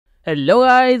Hello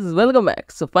guys, welcome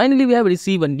back. So finally we have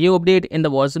received a new update in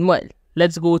the Warzone world.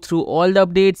 Let's go through all the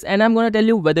updates and I'm gonna tell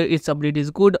you whether its update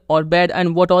is good or bad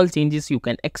and what all changes you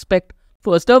can expect.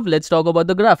 First up, let's talk about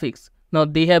the graphics. Now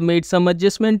they have made some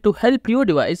adjustment to help your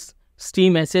device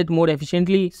stream asset more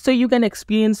efficiently so you can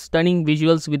experience stunning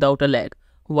visuals without a lag.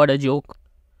 What a joke.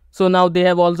 So now they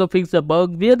have also fixed the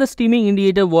bug where the streaming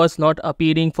indicator was not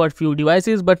appearing for few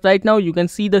devices, but right now you can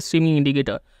see the streaming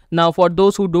indicator. Now for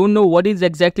those who don't know what is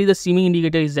exactly the streaming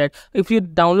indicator is that if you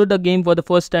download the game for the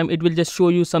first time, it will just show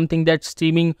you something that's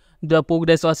streaming the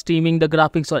progress or streaming the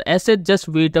graphics or asset. Just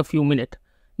wait a few minutes.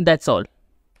 That's all.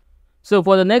 So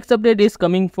for the next update is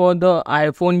coming for the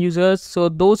iPhone users. So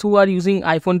those who are using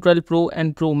iPhone 12 Pro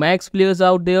and Pro Max players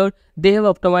out there, they have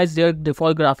optimized their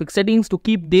default graphic settings to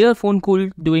keep their phone cool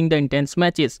during the intense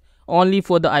matches, only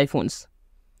for the iPhones.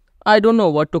 I don't know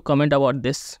what to comment about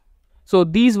this. So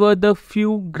these were the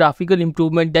few graphical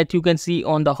improvement that you can see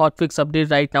on the hotfix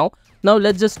update right now. Now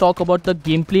let's just talk about the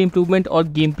gameplay improvement or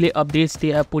gameplay updates they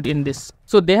have put in this.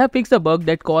 So they have fixed a bug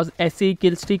that caused SA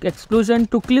killstreak explosion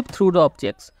to clip through the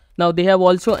objects. Now they have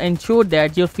also ensured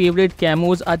that your favorite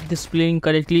camos are displaying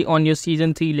correctly on your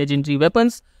Season 3 legendary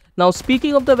weapons. Now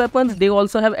speaking of the weapons, they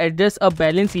also have addressed a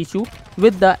balance issue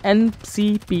with the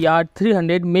NCPR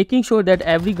 300, making sure that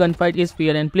every gunfight is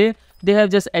fair and play. They have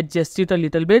just adjusted a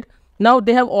little bit. Now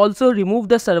they have also removed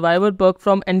the survivor perk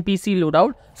from NPC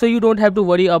loadout, so you don't have to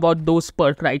worry about those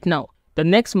perks right now. The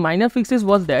next minor fixes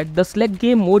was that the select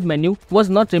game mode menu was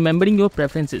not remembering your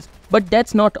preferences. But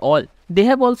that's not all. They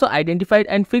have also identified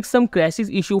and fixed some crashes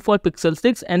issue for Pixel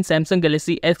 6 and Samsung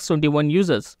Galaxy S21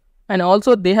 users. And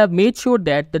also they have made sure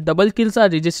that the double kills are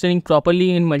registering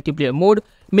properly in multiplayer mode,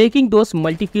 making those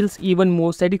multi-kills even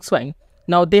more satisfying.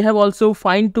 Now they have also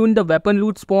fine-tuned the weapon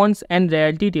loot spawns and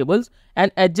rarity tables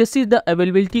and adjusted the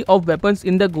availability of weapons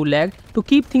in the Gulag to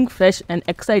keep things fresh and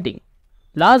exciting.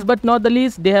 Last but not the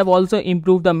least, they have also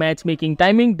improved the matchmaking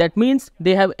timing. That means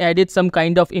they have added some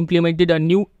kind of implemented a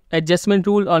new adjustment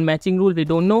rule or matching rule, we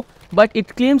don't know, but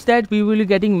it claims that we will be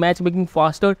getting matchmaking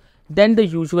faster than the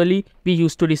usually we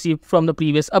used to receive from the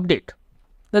previous update.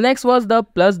 The next was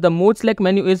the mode select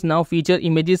menu is now feature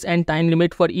images and time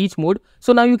limit for each mode,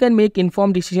 so now you can make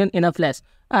informed decision in a flash.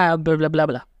 Blah blah blah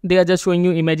blah. They are just showing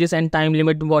you images and time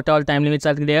limit, what all time limits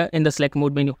are there in the select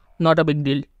mode menu. Not a big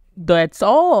deal. That's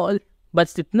all.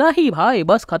 Bas itna hi bhai,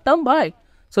 bas khatam bhai.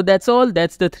 So that's all.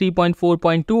 That's the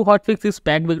 3.4.2 hotfixes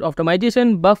packed with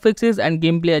optimization, bug fixes and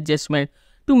gameplay adjustment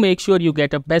to make sure you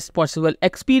get a best possible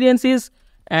experiences,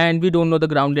 and we don't know the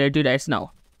ground reality right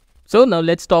now. So now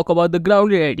let's talk about the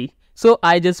ground reality. So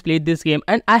I just played this game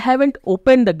and I haven't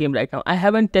opened the game right now. I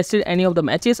haven't tested any of the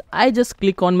matches. I just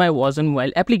click on my Warzone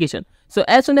mobile application. So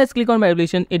as soon as I click on my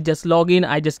application, it just log in.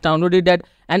 I just downloaded that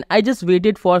and I just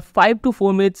waited for 5 to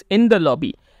 4 minutes in the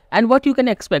lobby. And what you can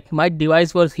expect, my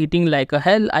device was heating like a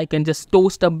hell. I can just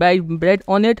toast a bread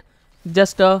on it.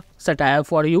 Just a satire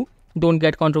for you. Don't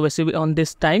get controversial on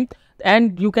this time.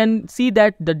 And you can see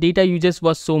that the data usage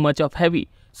was so much of heavy.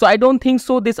 So I don't think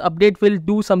so this update will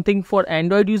do something for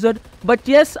Android user. But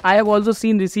yes, I have also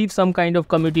received some kind of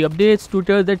community updates,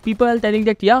 Twitter, that people are telling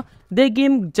that yeah, their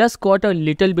game just got a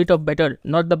little bit of better.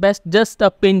 Not the best, just a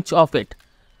pinch of it.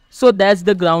 So that's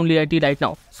the ground reality right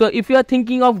now. So if you are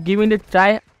thinking of giving it a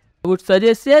try, I would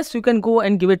suggest yes, you can go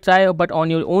and give it a try, but on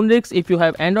your own risks if you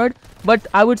have Android. But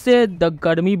I would say the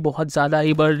गर्मी बहुत ज़्यादा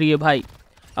ही बढ़ रही है भाई.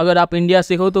 अगर आप India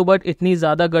से हो तो बट इतनी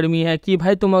ज़्यादा गर्मी है कि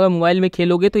भाई तुम अगर मोबाइल में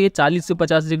खेलोगे तो ये 40 से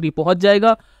 50 डिग्री पहुंच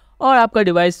जाएगा और आपका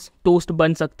डिवाइस टोस्ट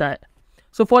बन सकता है.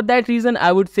 So for that reason,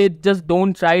 I would say just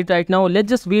don't try it right now. Let's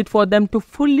just wait for them to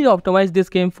fully optimize this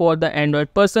game for the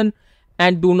Android person.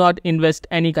 And do not invest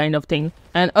any kind of thing.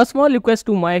 And a small request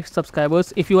to my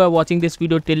subscribers, if you are watching this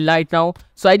video till right now,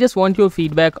 so I just want your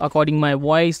feedback according my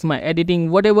voice, my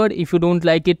editing, whatever. If you don't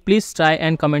like it, please try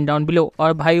and comment down below.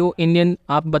 और भाइयों Indian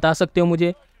आप बता सकते हो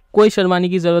मुझे, कोई शर्माने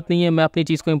की ज़रूरत नहीं है. मैं अपनी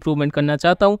चीज़ को इम्प्रूवमेंट करना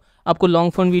चाहता हूँ. आपको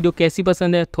लॉन्ग फॉर्म वीडियो कैसी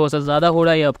पसंद है, थोड़ा सा ज़्यादा हो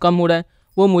रहा है या अब कम हो रहा है,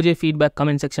 वो मुझे फीडबैक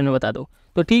कमेंट सेक्शन में बता दो.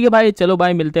 तो ठीक है भाई, चलो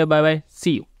बाय, मिलते हैं, बाय बाय,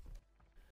 सी यू.